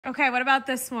Okay, what about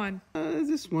this one?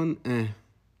 This one,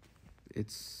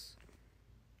 it's,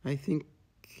 I think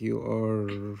you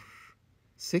are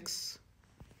 6,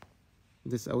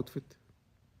 this outfit.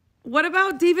 What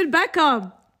about David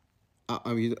Beckham?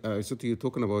 I thought you were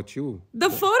talking about you. The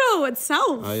photo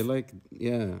itself. I like,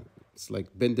 yeah, it's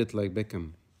like bend it like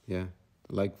Beckham. Yeah,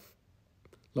 like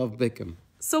love Beckham.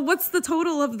 So what's the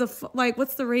total of the,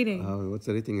 what's the rating? What's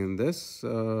the rating in this?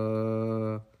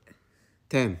 10.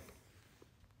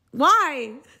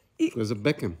 Why? Because of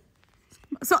Beckham.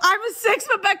 So I'm a 6,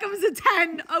 but Beckham's a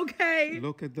 10. Okay.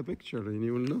 Look at the picture and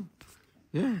you will know.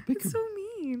 Yeah, Beckham. So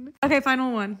mean. Okay,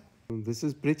 final one. This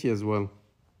is pretty as well.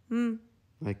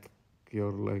 Like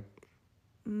you're like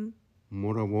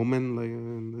more a woman like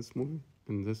in this movie.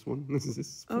 In this one. This is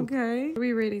this one. Okay. What are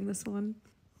we rating this one?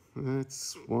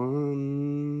 That's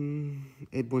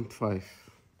 8.5.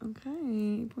 Okay,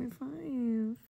 8.5.